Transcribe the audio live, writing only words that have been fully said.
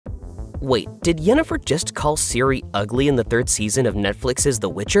Wait, did Yennefer just call Ciri ugly in the 3rd season of Netflix's The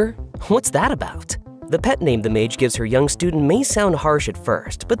Witcher? What's that about? The pet name the mage gives her young student may sound harsh at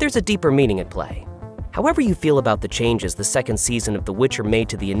first, but there's a deeper meaning at play. However you feel about the changes the 2nd season of The Witcher made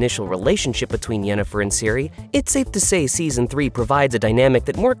to the initial relationship between Yennefer and Ciri, it's safe to say Season 3 provides a dynamic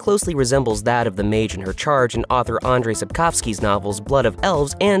that more closely resembles that of the mage in her charge in author Andrzej Sapkowski's novels Blood of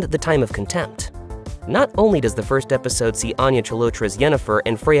Elves and The Time of Contempt. Not only does the first episode see Anya Chalotra's Yennefer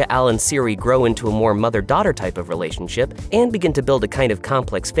and Freya Allan's Ciri grow into a more mother-daughter type of relationship and begin to build a kind of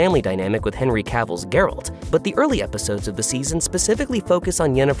complex family dynamic with Henry Cavill's Geralt, but the early episodes of the season specifically focus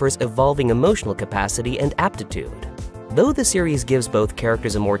on Yennefer's evolving emotional capacity and aptitude. Though the series gives both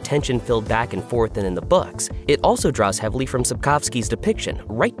characters a more tension-filled back and forth than in the books, it also draws heavily from Sapkowski's depiction,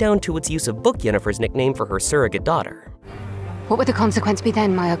 right down to its use of book Yennefer's nickname for her surrogate daughter. What would the consequence be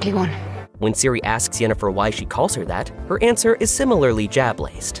then, my ugly one? When Ciri asks Yennefer why she calls her that, her answer is similarly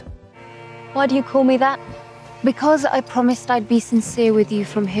jab-laced. Why do you call me that? Because I promised I'd be sincere with you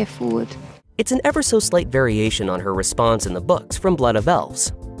from here forward. It's an ever-so-slight variation on her response in the books from Blood of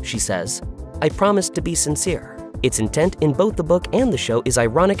Elves. She says, "I promised to be sincere." Its intent in both the book and the show is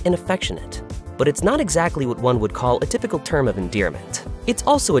ironic and affectionate, but it's not exactly what one would call a typical term of endearment. It's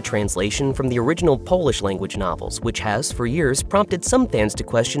also a translation from the original Polish language novels, which has, for years, prompted some fans to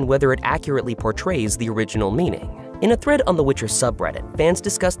question whether it accurately portrays the original meaning. In a thread on the Witcher subreddit, fans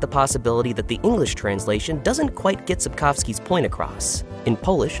discussed the possibility that the English translation doesn't quite get Sapkowski's point across. In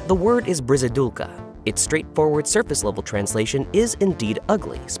Polish, the word is bryzadulka. Its straightforward surface-level translation is indeed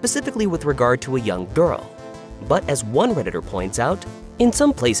ugly, specifically with regard to a young girl. But as one Redditor points out, in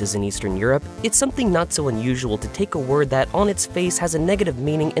some places in Eastern Europe, it's something not so unusual to take a word that on its face has a negative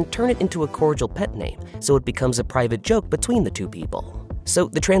meaning and turn it into a cordial pet name, so it becomes a private joke between the two people. So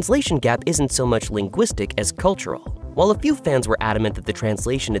the translation gap isn't so much linguistic as cultural. While a few fans were adamant that the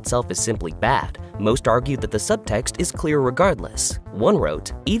translation itself is simply bad, most argued that the subtext is clear regardless. One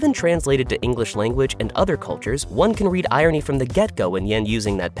wrote, "Even translated to English language and other cultures, one can read irony from the get-go in Yen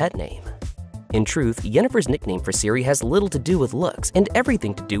using that pet name." In truth, Yennefer's nickname for Ciri has little to do with looks and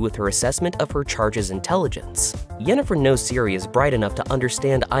everything to do with her assessment of her charge's intelligence. Yennefer knows Ciri is bright enough to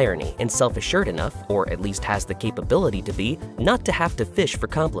understand irony and self-assured enough, or at least has the capability to be, not to have to fish for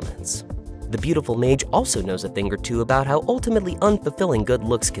compliments. The beautiful mage also knows a thing or two about how ultimately unfulfilling good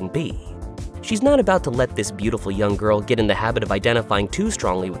looks can be. She's not about to let this beautiful young girl get in the habit of identifying too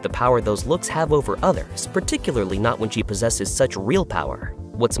strongly with the power those looks have over others, particularly not when she possesses such real power.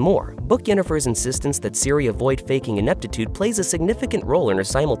 What's more, book Yennefer's insistence that Ciri avoid faking ineptitude plays a significant role in her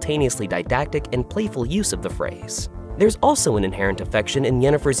simultaneously didactic and playful use of the phrase. There's also an inherent affection in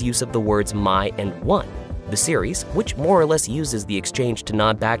Yennefer's use of the words my and one. The series, which more or less uses the exchange to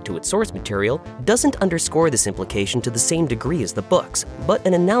nod back to its source material, doesn't underscore this implication to the same degree as the books, but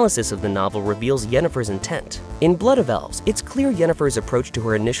an analysis of the novel reveals Yennefer's intent. In Blood of Elves, it's clear Yennefer's approach to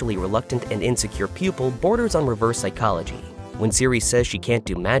her initially reluctant and insecure pupil borders on reverse psychology. When Ciri says she can't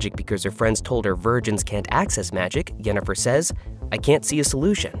do magic because her friends told her virgins can't access magic, Yennefer says, "I can't see a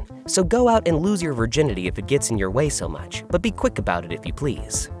solution, so go out and lose your virginity if it gets in your way so much, but be quick about it if you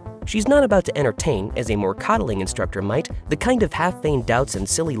please." She's not about to entertain, as a more coddling instructor might, the kind of half-feigned doubts and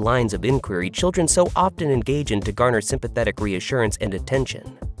silly lines of inquiry children so often engage in to garner sympathetic reassurance and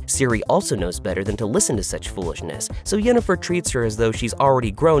attention. Ciri also knows better than to listen to such foolishness, so Yennefer treats her as though she's already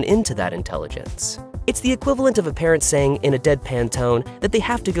grown into that intelligence. It's the equivalent of a parent saying, in a deadpan tone, that they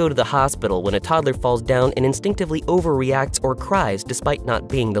have to go to the hospital when a toddler falls down and instinctively overreacts or cries despite not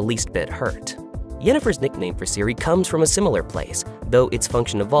being the least bit hurt. Yennefer's nickname for Ciri comes from a similar place, though its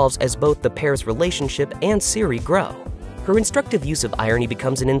function evolves as both the pair's relationship and Ciri grow. Her instructive use of irony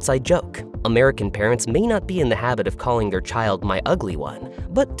becomes an inside joke. American parents may not be in the habit of calling their child my ugly one,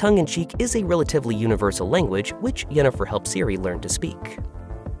 but tongue-in-cheek is a relatively universal language which Yennefer helps Ciri learn to speak.